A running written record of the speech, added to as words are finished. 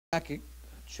Habakkuk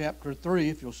chapter 3,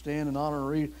 if you'll stand in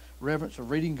honor and reverence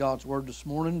of reading God's Word this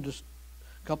morning. Just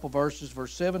a couple verses,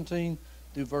 verse 17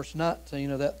 through verse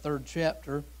 19 of that third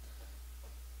chapter.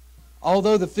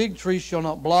 Although the fig tree shall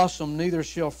not blossom, neither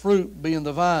shall fruit be in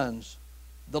the vines.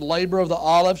 The labor of the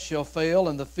olive shall fail,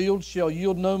 and the field shall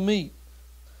yield no meat.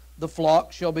 The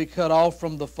flock shall be cut off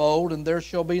from the fold, and there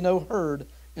shall be no herd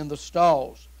in the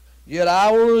stalls. Yet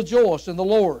I will rejoice in the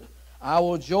Lord. I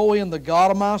will joy in the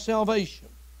God of my salvation.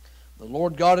 The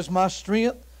Lord God is my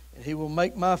strength, and He will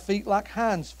make my feet like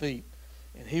hinds' feet,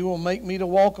 and He will make me to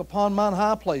walk upon mine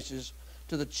high places,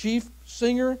 to the chief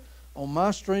singer on my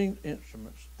stringed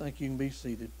instruments. Thank you, and be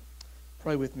seated.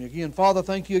 Pray with me again. Father,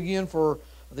 thank you again for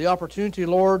the opportunity,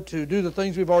 Lord, to do the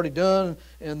things we've already done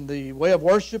in the way of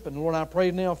worship. And Lord, I pray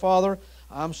now, Father,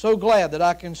 I'm so glad that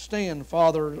I can stand,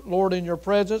 Father, Lord, in your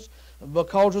presence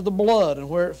because of the blood and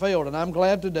where it failed. And I'm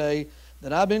glad today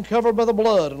that I've been covered by the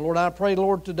blood. And Lord, I pray,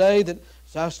 Lord, today that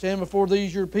as I stand before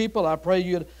these your people, I pray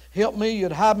you'd help me,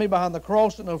 you'd hide me behind the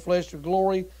cross that no flesh or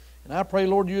glory. And I pray,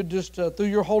 Lord, you'd just, through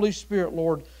your Holy Spirit,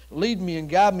 Lord, lead me and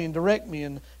guide me and direct me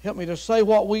and help me to say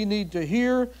what we need to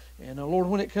hear. And Lord,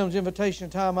 when it comes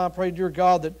invitation time, I pray, dear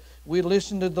God, that we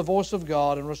listen to the voice of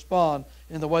God and respond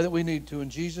in the way that we need to. In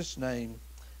Jesus' name,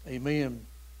 amen.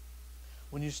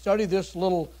 When you study this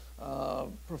little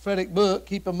prophetic book,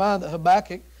 keep in mind that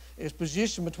Habakkuk is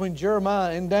positioned between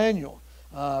Jeremiah and Daniel,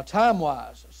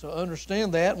 time-wise. So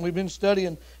understand that. And we've been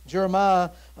studying Jeremiah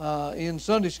in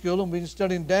Sunday school, and we've been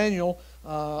studying Daniel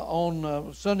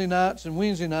on Sunday nights and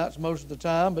Wednesday nights most of the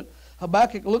time. But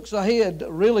Habakkuk looks ahead,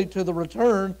 really, to the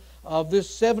return of this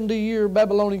 70-year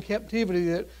Babylonian captivity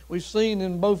that we've seen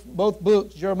in both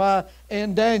books, Jeremiah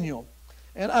and Daniel.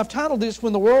 And I've titled this,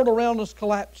 When the World Around Us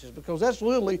Collapses, because that's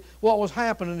literally what was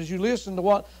happening as you listen to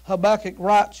what Habakkuk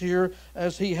writes here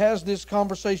as he has this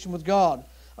conversation with God.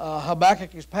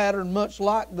 Habakkuk is patterned much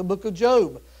like the book of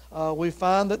Job. We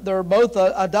find that they're both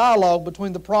a dialogue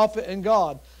between the prophet and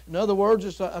God. In other words,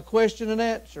 it's a question and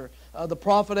answer. The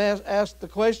prophet asks the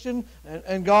question,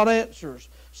 and God answers.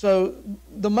 So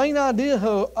the main idea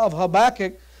of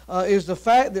Habakkuk is the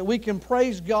fact that we can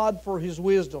praise God for His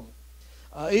wisdom.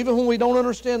 Even when we don't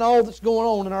understand all that's going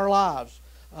on in our lives,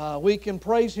 we can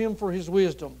praise Him for His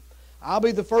wisdom. I'll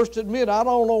be the first to admit I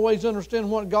don't always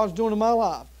understand what God's doing in my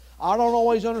life. I don't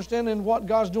always understand what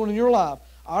God's doing in your life.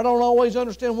 I don't always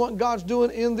understand what God's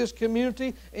doing in this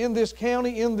community, in this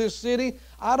county, in this city.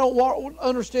 I don't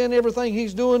understand everything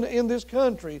He's doing in this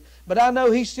country, but I know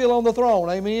He's still on the throne.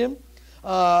 Amen?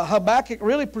 Habakkuk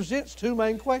really presents two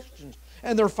main questions,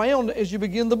 and they're found as you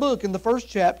begin the book. In the first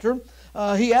chapter,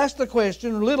 he asked the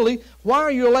question, literally, why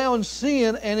are you allowing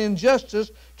sin and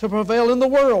injustice to prevail in the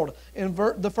world? In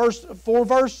the first 4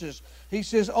 verses, he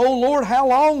says, "O Lord, how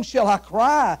long shall I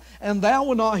cry, and thou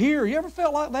wilt not hear?" You ever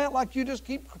felt like that? Like you just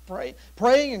keep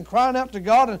praying and crying out to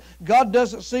God, and God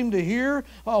doesn't seem to hear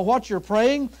what you're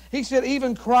praying? He said,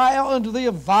 "Even cry out unto thee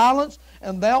of violence,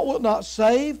 and thou wilt not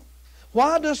save?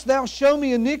 Why dost thou show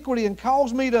me iniquity, and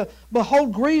cause me to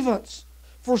behold grievance?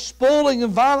 For spoiling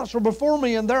and violence are before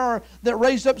me, and there are that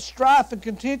raise up strife and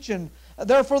contention.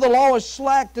 Therefore the law is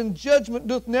slacked, and judgment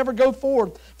doth never go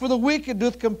forth. For the wicked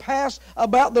doth compass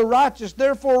about the righteous.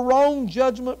 Therefore wrong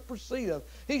judgment proceedeth."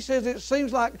 He says it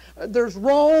seems like there's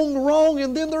wrong,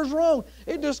 and then there's wrong.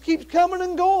 It just keeps coming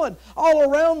and going. All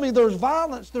around me there's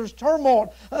violence, there's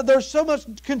turmoil, there's so much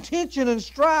contention and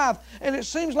strife, and it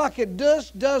seems like it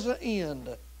just doesn't end.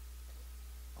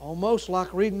 Almost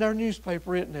like reading our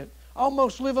newspaper, isn't it?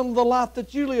 Almost living the life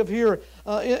that you live here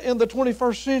in the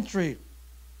 21st century.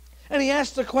 And he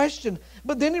asks the question,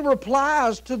 but then he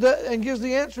replies to and gives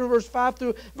the answer in verse 5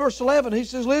 through verse 11. He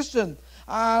says, listen,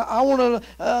 I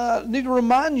need to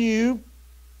remind you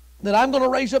that I'm going to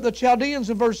raise up the Chaldeans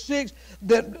in verse 6,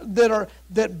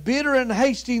 that bitter and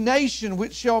hasty nation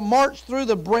which shall march through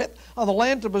the breadth of the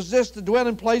land to possess the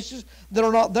dwelling places that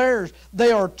are not theirs.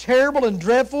 They are terrible and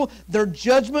dreadful. Their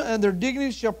judgment and their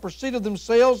dignity shall proceed of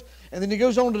themselves. And then he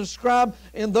goes on to describe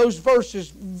in those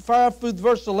verses 5 through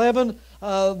verse 11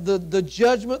 the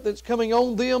judgment that's coming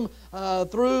on them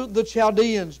through the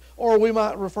Chaldeans, or we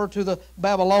might refer to the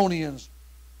Babylonians.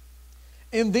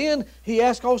 And then he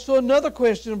asks also another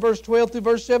question in verse 12 through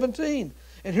verse 17.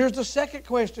 And here's the second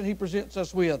question he presents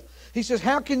us with. He says,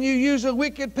 how can you use a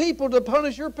wicked people to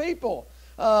punish your people?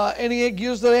 And he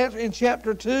gives the answer in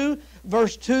chapter 2,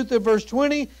 verse 2 through verse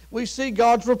 20. We see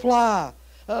God's reply.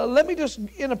 Let me just,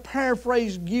 in a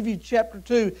paraphrase, give you chapter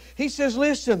 2. He says,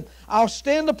 listen, I'll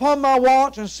stand upon my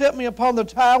watch and set me upon the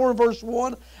tower, verse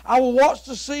 1. I will watch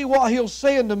to see what he'll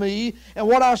say unto me, and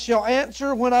what I shall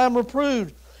answer when I am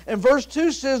reproved. And verse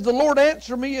 2 says, the Lord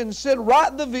answered me and said,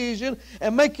 write the vision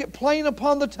and make it plain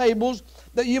upon the tables,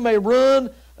 that he may run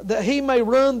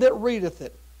that readeth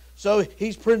it. So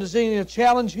he's presenting a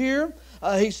challenge here.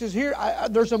 He says here,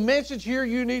 there's a message here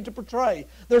you need to portray.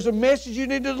 There's a message you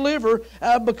need to deliver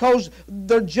because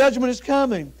their judgment is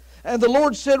coming. And the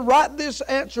Lord said, write this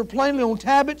answer plainly on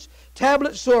tablets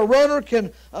so a runner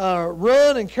can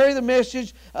run and carry the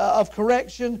message of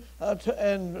correction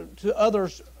to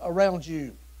others around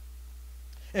you.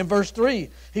 In verse 3,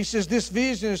 he says, this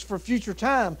vision is for future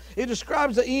time. It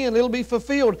describes the end. It'll be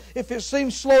fulfilled. If it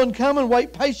seems slow in coming,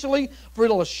 wait patiently, for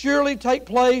it'll surely take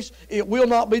place. It will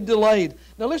not be delayed.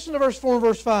 Now listen to verse 4 and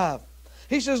verse 5.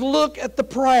 He says, look at the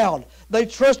proud. They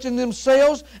trust in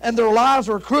themselves, and their lives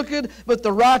are crooked, but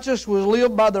the righteous will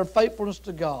live by their faithfulness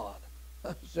to God.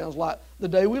 Sounds like the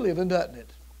day we live in, doesn't it?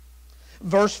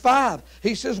 Verse 5,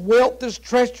 he says, wealth is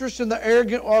treacherous and the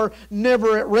arrogant are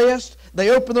never at rest.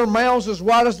 They open their mouths as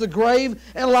wide as the grave,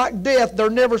 and like death, they're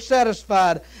never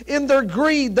satisfied. In their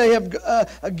greed, they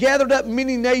have gathered up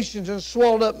many nations and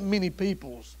swallowed up many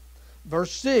peoples.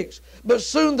 Verse 6, but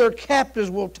soon their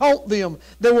captives will taunt them.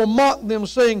 They will mock them,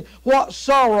 saying, what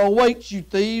sorrow awaits you,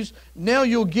 thieves? Now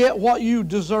you'll get what you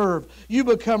deserve. You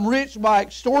become rich by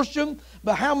extortion,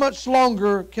 but how much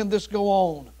longer can this go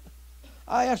on?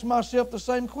 I ask myself the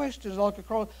same questions.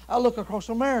 I look across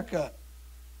America.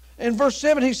 In verse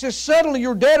 7, he says, suddenly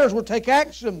your debtors will take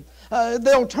action.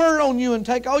 They'll turn on you and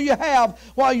take all you have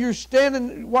while you're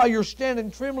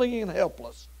standing trembling and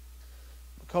helpless.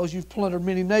 Because you've plundered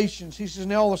many nations. He says,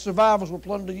 now all the survivors will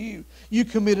plunder you. You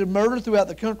committed murder throughout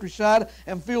the countryside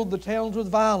and filled the towns with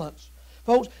violence.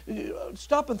 Folks,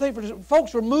 stop and think for this.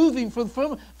 Folks are moving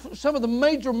from some of the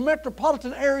major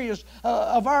metropolitan areas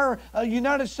of our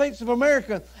United States of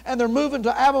America, and they're moving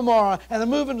to Albemarle, and they're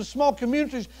moving to small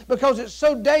communities because it's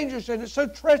so dangerous and it's so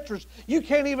treacherous. You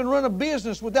can't even run a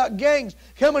business without gangs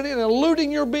coming in and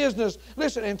looting your business,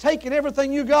 listen, and taking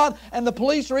everything you got, and the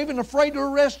police are even afraid to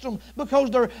arrest them because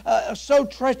they're so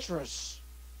treacherous.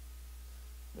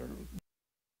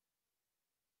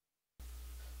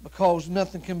 Because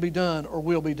nothing can be done or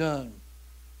will be done.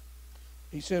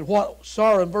 He said, what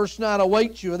sorrow in verse 9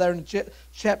 awaits you there in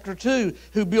chapter 2,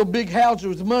 who build big houses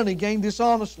with money gained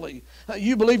dishonestly.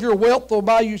 You believe your wealth will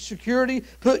buy you security,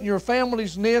 putting your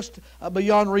family's nest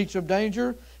beyond reach of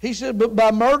danger. He said, but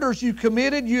by murders you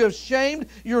committed, you have shamed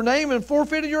your name and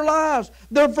forfeited your lives.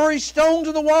 The very stones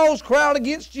of the walls cry out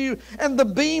against you, and the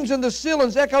beams and the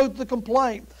ceilings echo the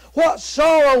complaint. What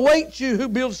sorrow awaits you who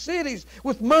build cities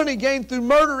with money gained through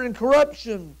murder and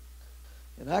corruption.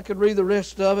 And I could read the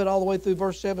rest of it all the way through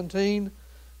verse 17.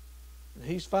 And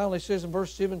he finally says in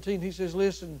verse 17, he says,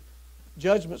 listen,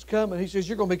 judgment's coming. He says,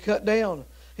 you're going to be cut down.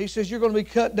 He says, you're going to be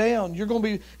cut down.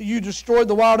 You destroyed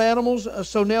the wild animals,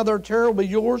 so now their terror will be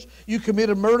yours. You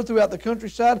committed murder throughout the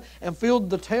countryside and filled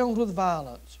the towns with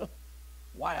violence.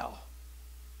 Wow.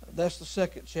 That's the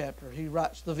second chapter. He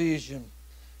writes the vision.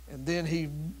 And then he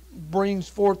brings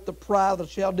forth the pride of the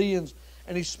Chaldeans,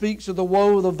 and he speaks of the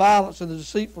woe, the violence, and the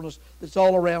deceitfulness that's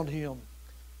all around him.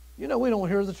 You know, we don't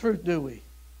hear the truth, do we?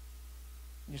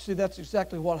 You see, that's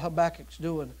exactly what Habakkuk's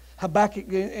doing.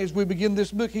 Habakkuk, as we begin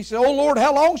this book, he said, oh Lord,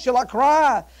 how long shall I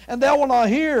cry, and thou wilt not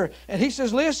hear? And he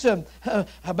says, listen,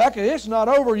 Habakkuk, it's not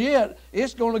over yet.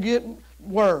 It's going to get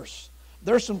worse.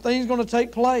 There's some things going to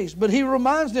take place. But he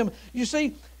reminds them, you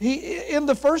see, in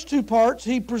the first two parts,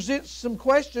 he presents some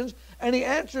questions, and he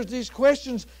answers these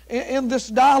questions in this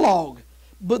dialogue.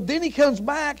 But then he comes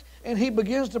back, and he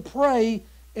begins to pray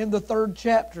in the third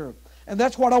chapter. And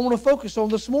that's what I want to focus on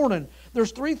this morning.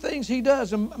 There's three things he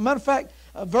does. As a matter of fact,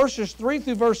 verses 3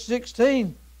 through verse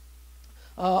 16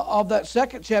 of that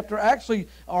second chapter actually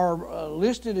are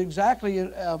listed exactly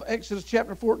in Exodus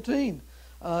chapter 14.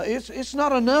 It's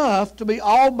not enough to be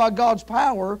awed by God's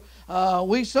power.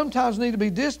 We sometimes need to be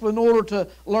disciplined in order to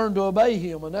learn to obey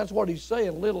Him. And that's what he's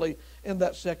saying literally in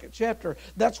that second chapter.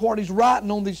 That's what he's writing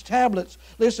on these tablets.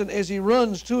 Listen, as he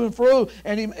runs to and fro,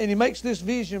 and he makes this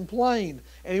vision plain.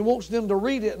 And he wants them to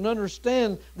read it and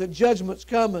understand that judgment's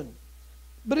coming.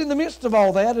 But in the midst of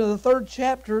all that, in the third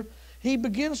chapter, he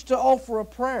begins to offer a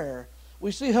prayer.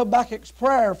 We see Habakkuk's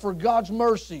prayer for God's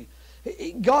mercy.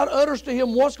 God utters to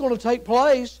him what's going to take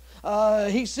place.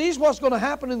 He sees what's going to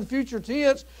happen in the future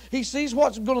tense. He sees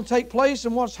what's going to take place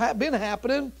and what's been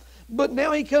happening. But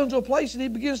now he comes to a place and he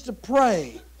begins to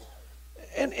pray.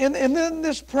 And then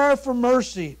this prayer for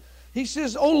mercy. He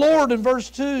says, O Lord, in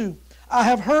verse 2, I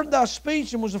have heard thy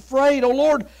speech and was afraid. O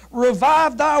Lord,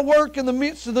 revive thy work in the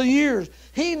midst of the years.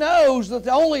 He knows that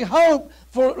the only hope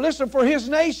for his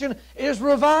nation is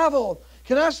revival.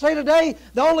 Can I say today,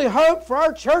 the only hope for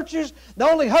our churches, the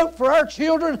only hope for our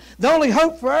children, the only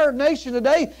hope for our nation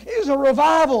today is a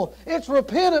revival. It's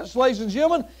repentance, ladies and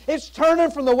gentlemen. It's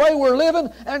turning from the way we're living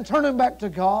and turning back to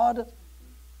God.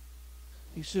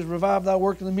 He says, revive thy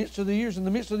work in the midst of the years. In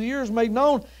the midst of the years made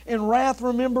known, in wrath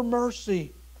remember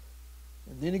mercy.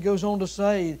 And then he goes on to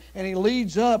say, and he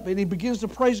leads up, and he begins to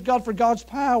praise God for God's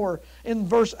power in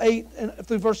verse 8 and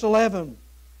through verse 11.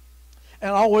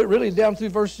 And all the way really down through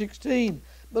verse 16.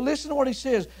 But listen to what he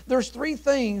says. There's three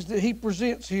things that he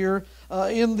presents here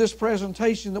in this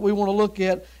presentation that we want to look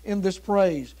at in this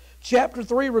praise. Chapter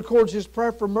 3 records his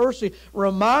prayer for mercy,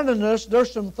 reminding us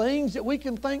there's some things that we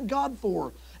can thank God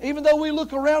for. Even though we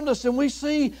look around us and we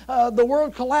see the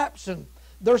world collapsing,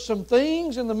 there's some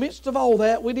things in the midst of all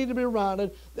that we need to be reminded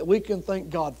that we can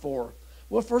thank God for.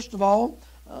 Well, first of all,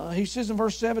 he says in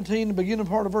verse 17, the beginning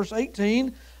part of verse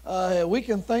 18, we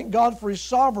can thank God for His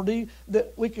sovereignty,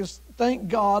 that we can thank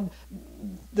God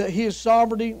that His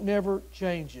sovereignty never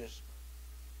changes.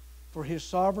 For His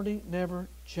sovereignty never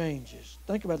changes.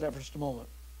 Think about that for just a moment.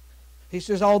 He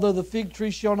says, although the fig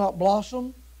tree shall not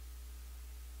blossom,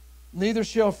 neither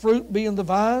shall fruit be in the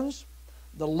vines,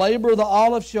 the labor of the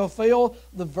olive shall fail,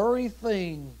 the very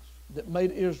things that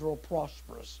made Israel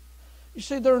prosperous. You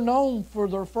see, they're known for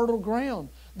their fertile ground.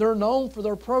 They're known for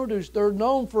their produce. They're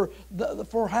known for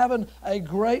having a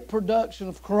great production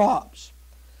of crops.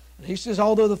 And he says,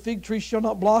 although the fig tree shall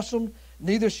not blossom,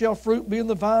 neither shall fruit be in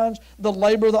the vines, the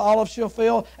labor of the olive shall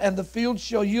fail, and the field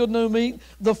shall yield no meat,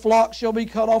 the flock shall be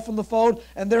cut off from the fold,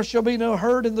 and there shall be no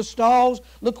herd in the stalls.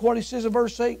 Look what he says in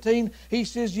verse 18. He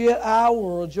says, yet I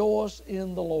will rejoice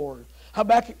in the Lord.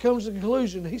 Habakkuk comes to the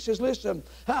conclusion. He says, listen,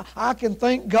 I can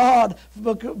thank God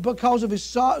because of His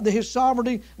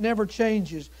sovereignty never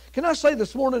changes. Can I say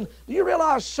this morning, do you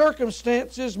realize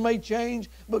circumstances may change,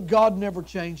 but God never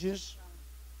changes?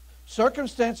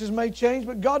 Circumstances may change,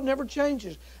 but God never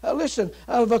changes. Listen,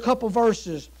 of a couple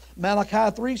verses. Malachi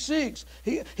 3:6.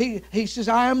 He says,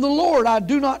 I am the Lord, I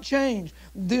do not change.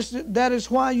 That is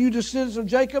why you descendants of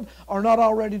Jacob are not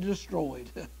already destroyed.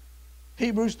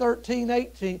 Hebrews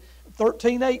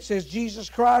 13:8 says, Jesus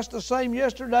Christ the same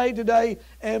yesterday, today,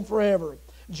 and forever.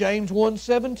 James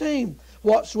 1:17.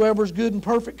 Whatsoever is good and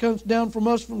perfect comes down from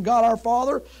us, from God our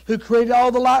Father, who created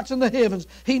all the lights in the heavens.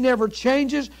 He never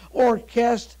changes or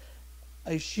casts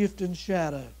a shifting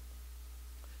shadow.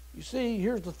 You see,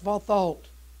 here's the thought.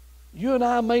 You and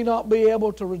I may not be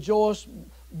able to rejoice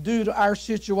due to our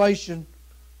situation,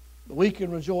 but we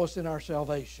can rejoice in our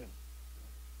salvation.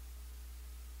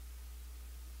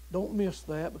 Don't miss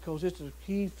that, because it's a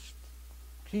key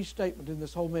statement in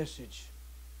this whole message.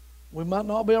 We might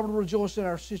not be able to rejoice in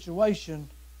our situation,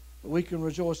 but we can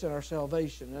rejoice in our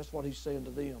salvation. That's what he's saying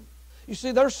to them. You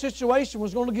see, their situation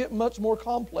was going to get much more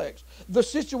complex. The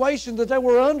situation that they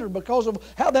were under because of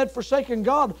how they'd forsaken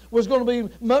God was going to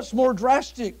be much more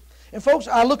drastic. And folks,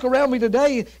 I look around me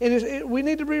today, and we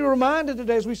need to be reminded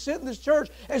today as we sit in this church,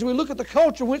 as we look at the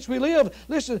culture in which we live.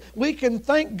 Listen, we can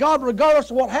thank God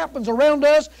regardless of what happens around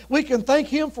us. We can thank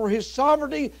Him for His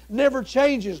sovereignty never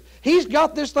changes. He's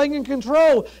got this thing in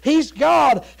control. He's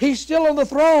God. He's still on the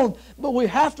throne. But we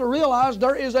have to realize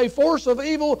there is a force of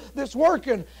evil that's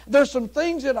working. There's some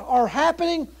things that are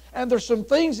happening, and there's some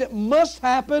things that must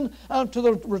happen to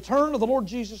the return of the Lord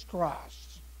Jesus Christ.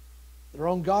 They're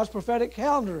on God's prophetic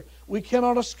calendar. We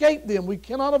cannot escape them. We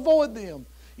cannot avoid them.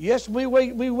 Yes, we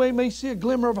may see a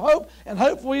glimmer of hope, and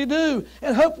hopefully we do.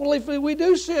 And hopefully we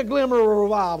do see a glimmer of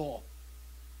revival.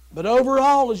 But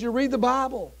overall, as you read the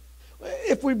Bible,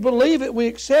 if we believe it, we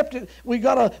accept it, we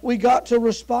got to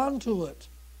respond to it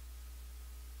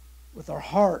with our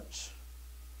hearts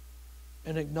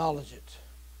and acknowledge it.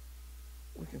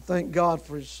 We can thank God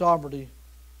for His sovereignty,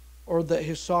 or that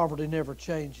His sovereignty never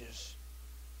changes.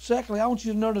 Secondly, I want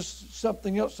you to notice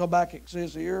something else Habakkuk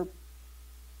says here.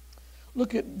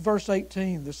 Look at verse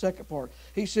 18, the second part.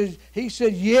 He said,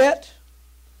 yet,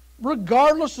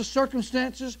 regardless of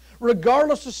circumstances,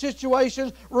 regardless of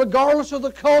situations, regardless of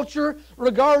the culture,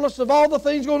 regardless of all the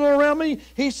things going on around me,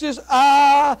 he says,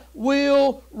 I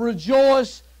will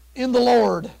rejoice in the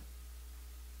Lord.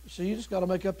 So you just got to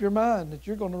make up your mind that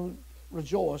you're going to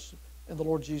rejoice in the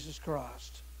Lord Jesus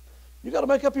Christ. You got to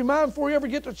make up your mind before you ever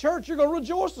get to church. You're going to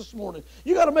rejoice this morning.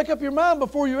 You got to make up your mind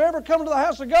before you ever come to the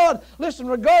house of God. Listen,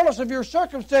 regardless of your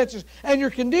circumstances and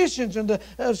your conditions and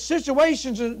the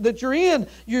situations that you're in,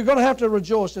 you're going to have to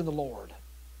rejoice in the Lord.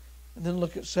 And then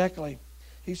look at secondly.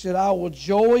 He said, I will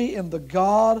joy in the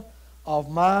God of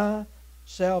my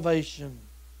salvation.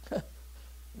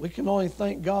 We can only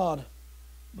thank God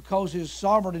because His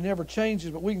sovereignty never changes,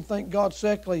 but we can thank God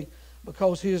secondly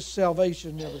because His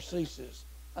salvation never ceases.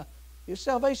 His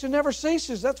salvation never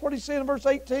ceases. That's what he said in verse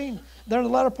 18, there in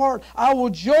the latter part. I will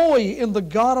joy in the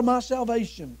God of my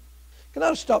salvation. Can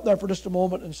I stop there for just a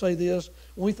moment and say this?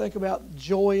 When we think about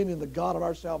joying in the God of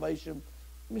our salvation,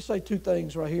 let me say two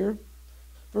things right here.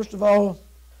 First of all,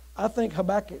 I think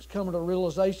Habakkuk's coming to a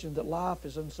realization that life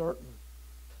is uncertain.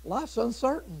 Life's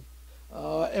uncertain.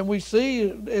 And we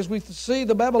see, as we see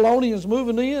the Babylonians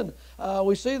moving in,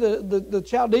 we see the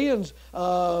Chaldeans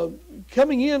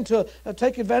coming in to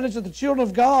take advantage of the children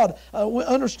of God. We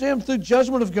understand through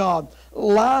judgment of God.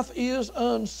 Life is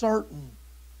uncertain.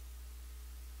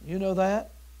 You know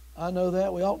that. I know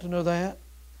that. We ought to know that.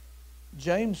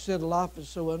 James said life is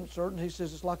so uncertain. He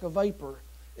says it's like a vapor.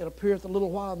 It appeareth a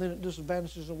little while and then it just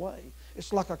vanishes away.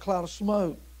 It's like a cloud of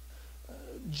smoke.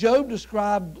 Job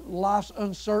described life's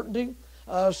uncertainty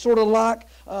sort of like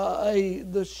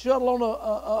the shuttle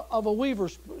of a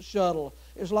weaver's shuttle.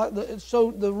 It's like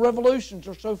the revolutions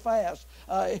are so fast.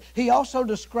 He also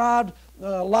described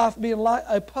life being like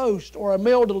a post or a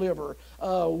mail deliverer.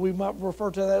 We might refer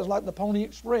to that as like the Pony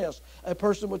Express. A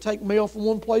person would take mail from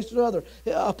one place to another.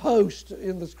 A post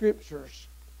in the Scriptures.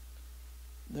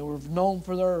 They were known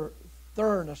for their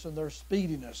thoroughness and their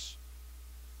speediness.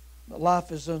 But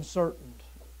life is uncertain.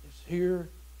 It's here,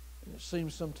 and it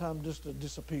seems sometimes just to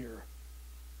disappear.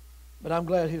 But I'm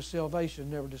glad His salvation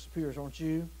never disappears, aren't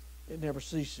you? It never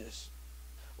ceases.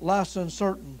 Life's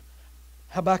uncertain.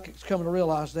 Habakkuk's coming to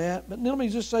realize that. But let me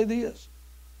just say this.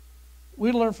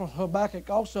 We learn from Habakkuk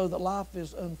also that life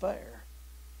is unfair.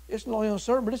 It's not only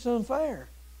uncertain, but it's unfair.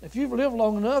 If you've lived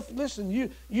long enough, listen, you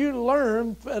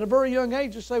learn at a very young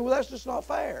age to say, well, that's just not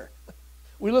fair.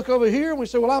 We look over here and we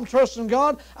say, well, I'm trusting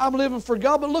God. I'm living for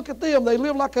God. But look at them. They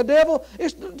live like a devil.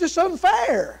 It's just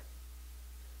unfair.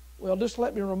 Well, just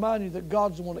let me remind you that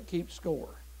God's the one that keeps score,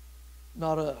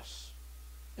 not us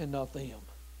and not them.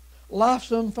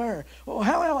 Life's unfair. Well,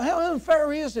 how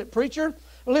unfair is it, preacher?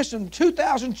 Listen,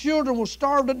 2,000 children will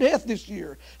starve to death this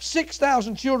year.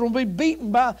 6,000 children will be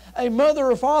beaten by a mother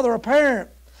or father, a parent.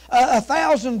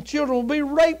 1,000 children will be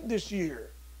raped this year.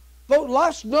 Folks,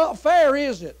 life's not fair,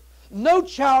 is it? No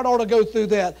child ought to go through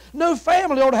that. No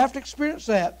family ought to have to experience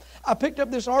that. I picked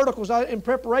up this article in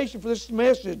preparation for this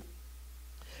message.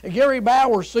 Gary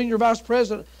Bowers, Senior Vice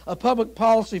President of Public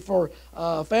Policy for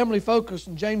Family Focus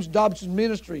in James Dobson's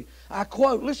ministry. I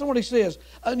quote, listen to what he says.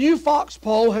 A new Fox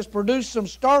poll has produced some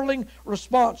startling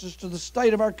responses to the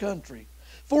state of our country.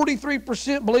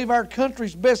 43% believe our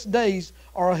country's best days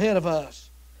are ahead of us.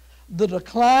 The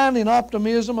decline in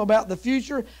optimism about the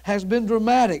future has been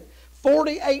dramatic.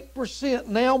 48%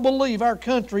 now believe our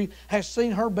country has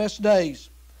seen her best days.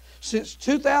 Since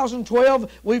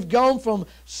 2012, we've gone from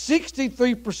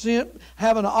 63%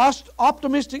 having an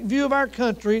optimistic view of our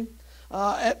country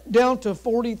down to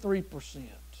 43%.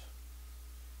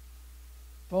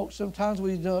 Folks, sometimes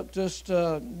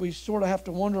we sort of have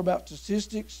to wonder about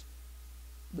statistics,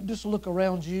 but just look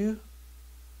around you.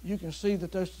 You can see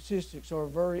that those statistics are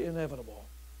very inevitable.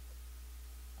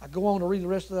 I go on to read the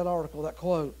rest of that article, that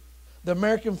quote. The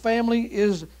American family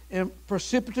is in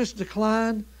precipitous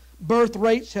decline. Birth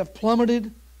rates have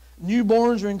plummeted.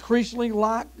 Newborns are increasingly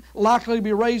likely to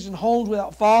be raised in homes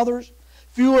without fathers.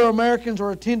 Fewer Americans are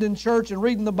attending church and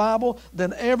reading the Bible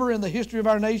than ever in the history of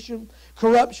our nation.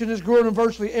 Corruption is growing in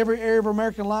virtually every area of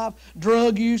American life.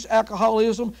 Drug use,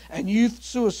 alcoholism, and youth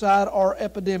suicide are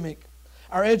epidemic.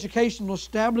 Our educational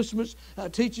establishments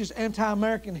teaches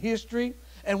anti-American history,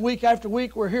 and week after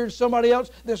week we're hearing somebody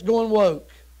else that's going woke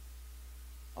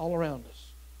all around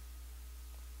us.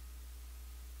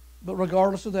 But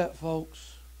regardless of that,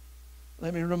 folks,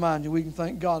 let me remind you, we can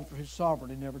thank God for His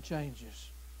sovereignty never changes.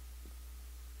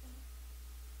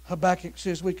 Habakkuk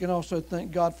says we can also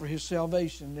thank God for His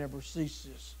salvation never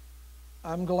ceases.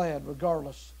 I'm glad,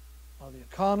 regardless of the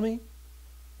economy,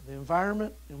 the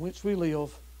environment in which we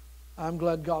live, I'm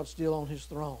glad God's still on His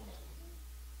throne.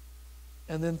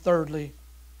 And then thirdly,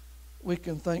 we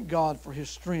can thank God for His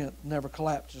strength never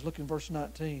collapses. Look in verse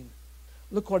 19.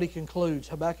 Look what he concludes.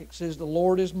 Habakkuk says, the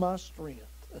Lord is my strength.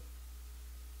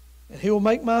 And He will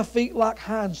make my feet like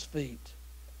hinds' feet.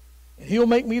 And He will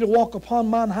make me to walk upon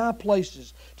mine high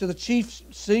places, to the chief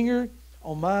singer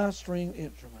on my string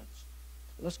instruments.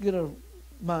 Let's get a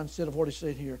mindset of what he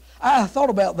said here. I thought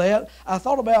about that. I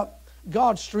thought about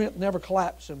God's strength never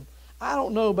collapsing. I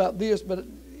don't know about this, but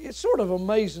it's sort of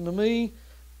amazing to me.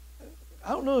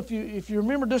 I don't know if you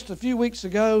remember just a few weeks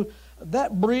ago,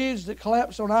 that bridge that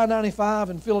collapsed on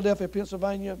I-95 in Philadelphia,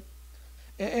 Pennsylvania.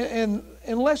 And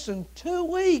in less than 2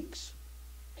 weeks,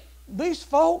 these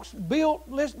folks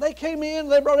they came in,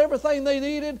 they brought everything they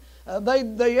needed.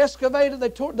 They excavated, they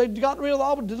got rid of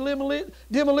all the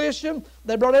demolition.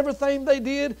 They brought everything they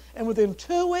did, and within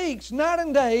 2 weeks, night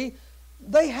and day,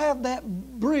 they have that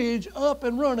bridge up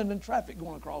and running and traffic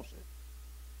going across it.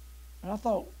 And I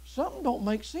thought, something don't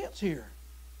make sense here.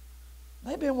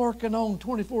 They've been working on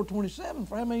 24/27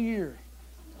 for how many years?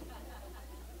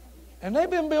 And they've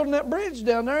been building that bridge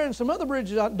down there and some other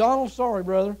bridges. Donald, sorry,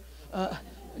 brother.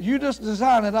 You just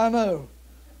designed it, I know.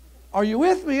 Are you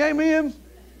with me? Amen?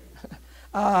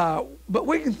 But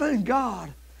we can thank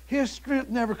God. His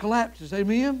strength never collapses.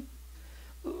 Amen?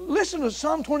 Listen to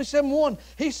Psalm 27:1.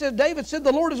 He said, David said,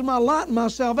 the Lord is my light and my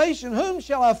salvation. Whom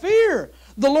shall I fear?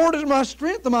 The Lord is my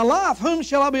strength and my life. Whom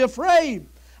shall I be afraid?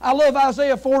 I love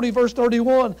Isaiah 40, verse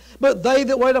 31. But they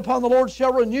that wait upon the Lord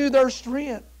shall renew their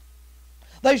strength.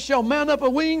 They shall mount up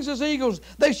with wings as eagles.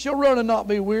 They shall run and not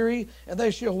be weary, and they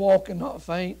shall walk and not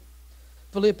faint.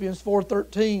 Philippians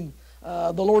 4:13.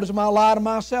 The Lord is my light and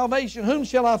my salvation. Whom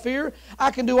shall I fear?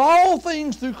 I can do all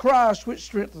things through Christ which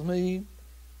strengtheneth me.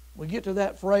 We get to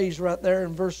that phrase right there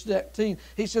in verse 17.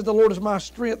 He says, the Lord is my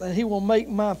strength, and He will make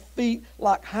my feet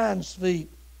like hinds' feet.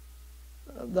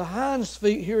 The hinds'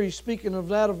 feet here, he's speaking of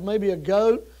that of maybe a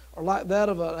goat or like that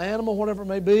of an animal, whatever it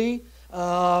may be.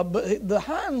 But the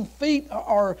hind feet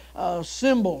are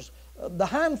symbols. The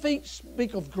hind feet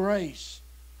speak of grace.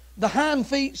 The hind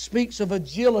feet speaks of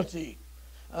agility.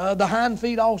 The hind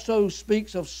feet also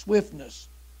speaks of swiftness.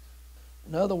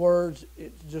 In other words,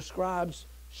 it describes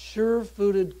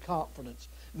sure-footed confidence.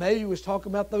 Maybe he was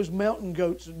talking about those mountain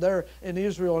goats there in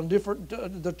Israel and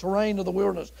the terrain of the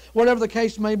wilderness, whatever the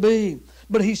case may be.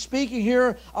 But he's speaking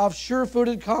here of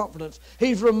sure-footed confidence.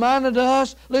 He's reminded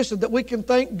us, listen, that we can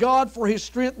thank God for His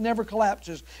strength never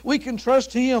collapses. We can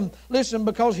trust Him, listen,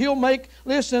 because He will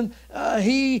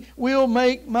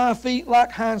make my feet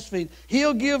like hinds' feet.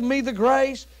 He'll give me the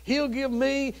grace. He'll give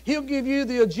you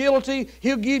the agility.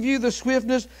 He'll give you the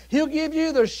swiftness. He'll give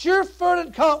you the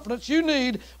sure-footed confidence you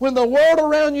need when the world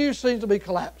around you seems to be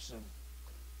collapsing.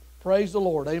 Praise the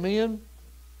Lord. Amen.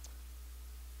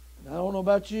 And I don't know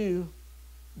about you,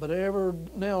 but every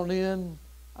now and then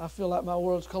I feel like my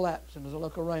world's collapsing as I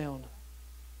look around.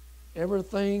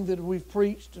 Everything that we've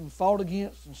preached and fought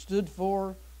against and stood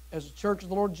for as a church of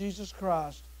the Lord Jesus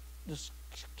Christ just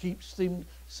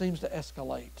seems to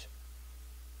escalate.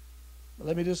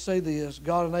 Let me just say this.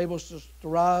 God enables us to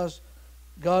rise.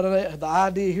 The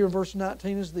idea here in verse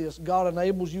 19 is this. God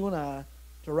enables you and I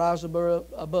to rise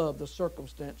above the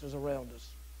circumstances around us.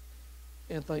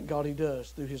 And thank God He does.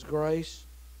 Through His grace,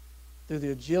 through the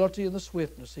agility and the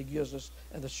swiftness He gives us,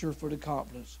 and the sure-footed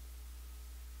confidence.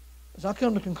 As I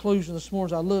come to conclusion this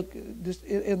morning, as I look just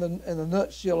in the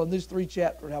nutshell in these 3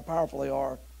 chapters, how powerful they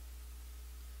are.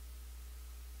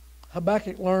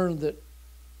 Habakkuk learned that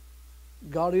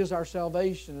God is our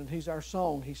salvation and He's our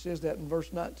song. He says that in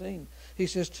verse 19. He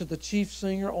says, to the chief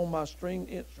singer on my stringed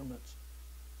instruments.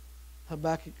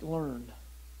 Habakkuk learned.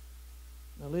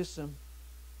 Now listen,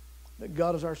 that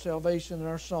God is our salvation and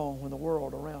our song when the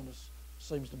world around us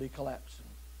seems to be collapsing.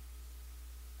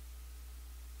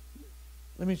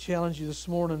 Let me challenge you this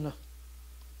morning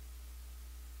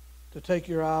to take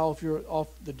your eye off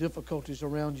the difficulties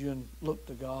around you and look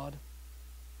to God.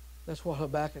 That's what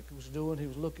Habakkuk was doing. He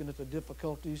was looking at the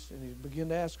difficulties and he began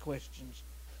to ask questions.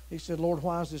 He said, Lord,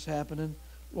 why is this happening?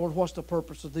 Lord, what's the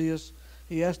purpose of this?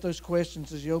 He asked those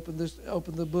questions as he opened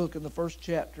the book in the first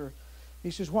chapter. He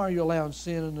says, why are you allowing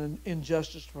sin and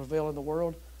injustice to prevail in the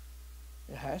world?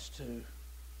 It has to,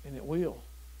 and it will.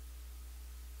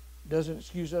 It doesn't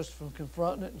excuse us from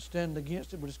confronting it and standing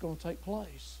against it, but it's going to take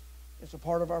place. It's a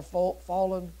part of our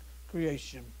fallen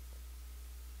creation.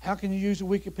 How can you use the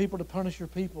wicked people to punish your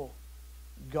people?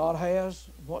 God has.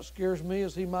 What scares me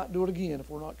is He might do it again if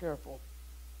we're not careful.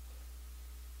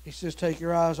 He says, take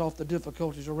your eyes off the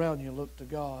difficulties around you and look to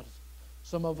God.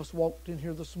 Some of us walked in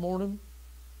here this morning.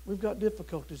 We've got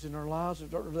difficulties in our lives.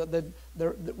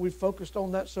 We've focused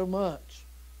on that so much.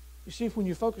 You see, when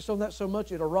you focus on that so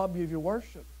much, it'll rob you of your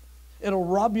worship. It'll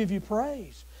rob you of your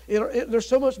praise. There's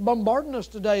so much bombarding us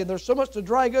today, and there's so much to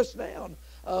drag us down.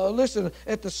 Listen,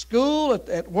 at the school,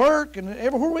 at work, and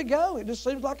everywhere we go, it just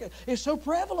seems like it's so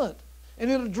prevalent. And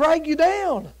it'll drag you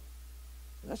down.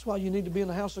 That's why you need to be in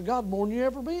the house of God more than you've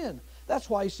ever been. That's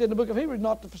why He said in the book of Hebrews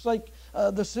not to forsake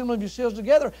the assembling of yourselves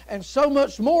together, and so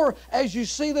much more as you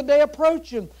see the day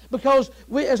approaching. Because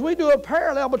as we do a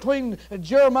parallel between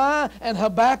Jeremiah and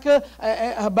Habakkuk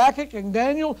and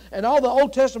Daniel and all the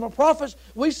Old Testament prophets,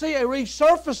 we see a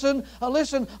resurfacing,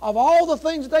 of all the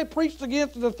things that they preached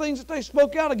against and the things that they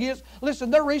spoke out against. Listen,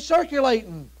 they're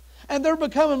recirculating, and they're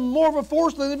becoming more of a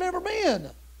force than they've ever been.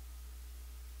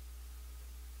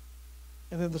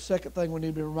 And then the second thing we need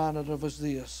to be reminded of is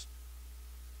this.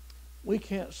 We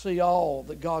can't see all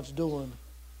that God's doing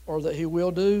or that He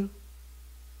will do,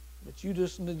 but you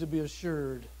just need to be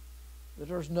assured that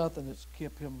there's nothing that's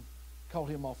caught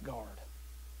Him off guard.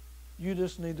 You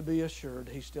just need to be assured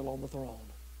He's still on the throne.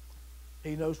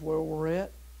 He knows where we're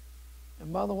at.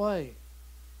 And by the way,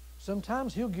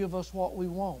 sometimes He'll give us what we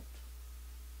want.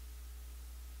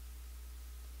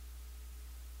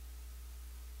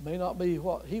 May not be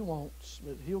what He wants,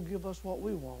 but He'll give us what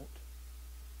we want.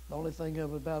 The only thing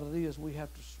about it is we have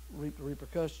to reap the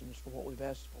repercussions for what we've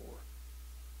asked for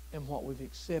and what we've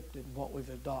accepted and what we've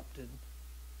adopted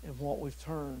and what we've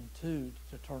turned to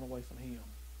turn away from Him.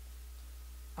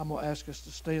 I'm going to ask us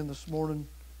to stand this morning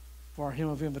for our hymn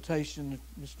of invitation.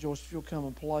 Miss Joyce, if you'll come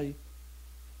and play.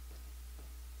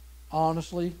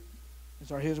 Honestly,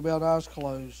 as our heads are bowed and eyes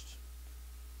closed,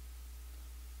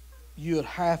 you would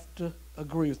have to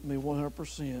agree with me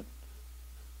 100%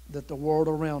 that the world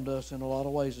around us in a lot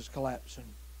of ways is collapsing.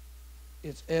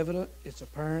 It's evident, it's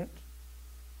apparent,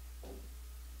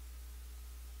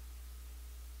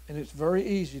 and it's very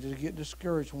easy to get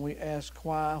discouraged when we ask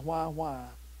why.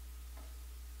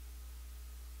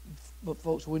 But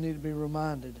folks, we need to be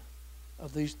reminded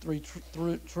of these three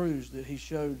truths that He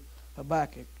showed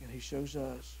Habakkuk and He shows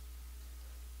us.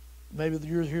 Maybe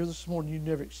you're here this morning, you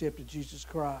never accepted Jesus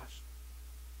Christ.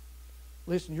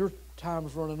 Listen, your time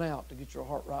is running out to get your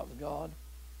heart right with God.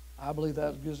 I believe that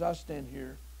as good as I stand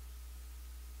here.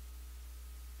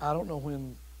 I don't know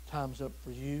when time's up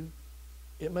for you.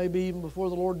 It may be even before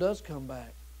the Lord does come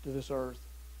back to this earth.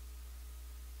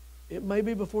 It may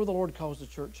be before the Lord calls the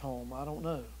church home. I don't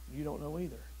know. You don't know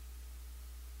either.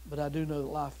 But I do know that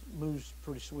life moves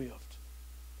pretty swift.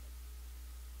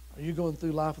 Are you going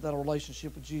through life without a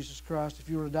relationship with Jesus Christ? If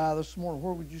you were to die this morning,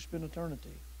 where would you spend eternity?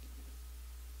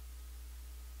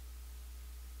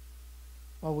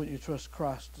 Why wouldn't you trust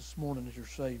Christ this morning as your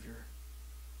Savior?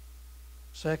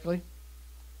 Secondly,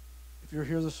 if you're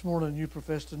here this morning and you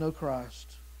profess to know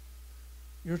Christ,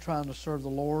 you're trying to serve the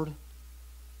Lord.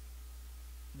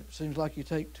 It seems like you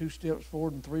take 2 steps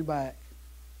forward and 3 back.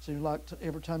 It seems like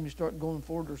every time you start going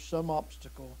forward, there's some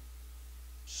obstacle,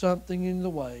 something in the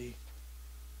way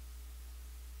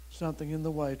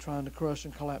trying to crush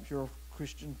and collapse your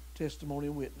Christian testimony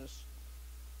and witness.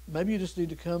 Maybe you just need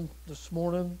to come this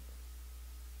morning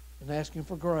and ask Him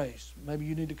for grace. Maybe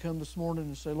you need to come this morning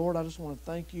and say, Lord, I just want to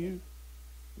thank You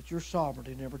that Your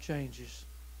sovereignty never changes.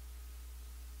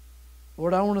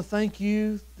 Lord, I want to thank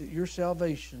You that Your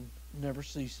salvation never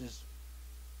ceases.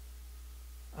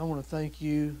 I want to thank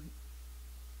You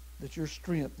that Your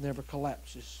strength never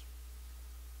collapses.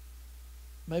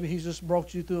 Maybe He's just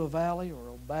brought you through a valley or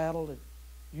a battle and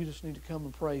you just need to come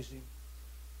and praise Him.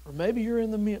 Or maybe you're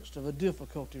in the midst of a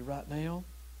difficulty right now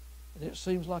and it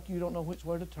seems like you don't know which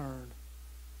way to turn.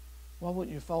 Why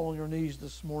wouldn't you fall on your knees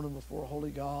this morning before a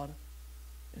holy God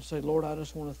and say, Lord, I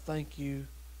just want to thank You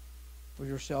for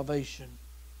Your salvation.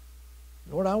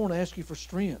 Lord, I want to ask You for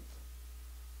strength.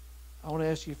 I want to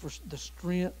ask You for the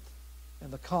strength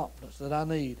and the confidence that I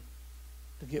need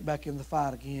to get back in the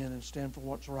fight again and stand for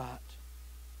what's right.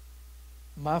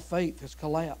 My faith has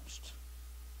collapsed.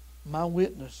 My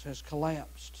witness has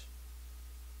collapsed.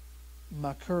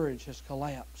 My courage has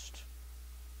collapsed.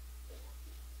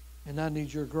 And I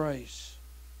need Your grace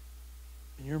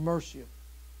and Your mercy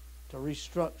to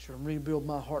restructure and rebuild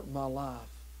my heart and my life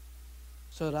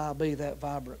so that I'll be that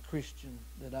vibrant Christian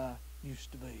that I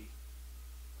used to be.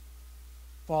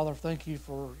 Father, thank You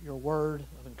for Your word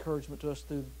of encouragement to us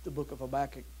through the book of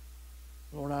Habakkuk.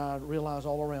 Lord, I realize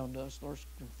all around us there's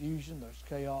confusion, there's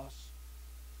chaos.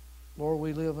 Lord,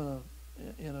 we live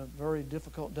in a very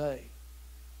difficult day.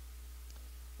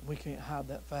 We can't hide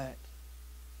that fact.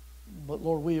 But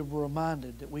Lord, we are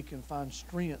reminded that we can find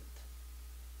strength,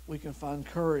 we can find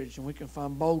courage, and we can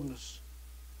find boldness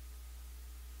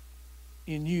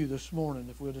in You this morning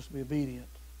if we'll just be obedient.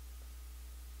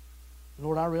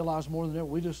 Lord, I realize more than ever,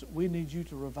 we need You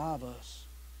to revive us.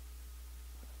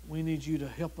 We need You to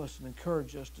help us and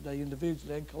encourage us today,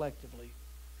 individually and collectively.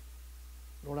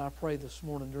 Lord, I pray this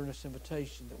morning during this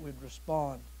invitation that we'd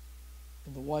respond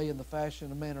in the way, in the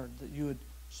fashion, and the manner that You would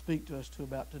speak to us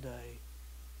about today.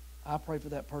 I pray for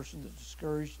that person that's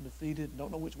discouraged and defeated and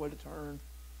don't know which way to turn.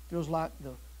 Feels like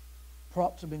the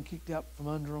props have been kicked out from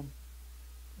under them.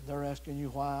 And they're asking You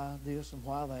why this and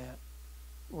why that.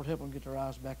 Lord, help them get their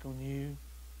eyes back on You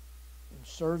and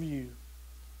serve You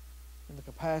in the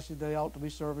capacity they ought to be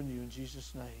serving You in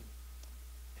Jesus'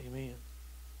 name. Amen.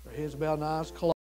 Their heads bowed and eyes closed.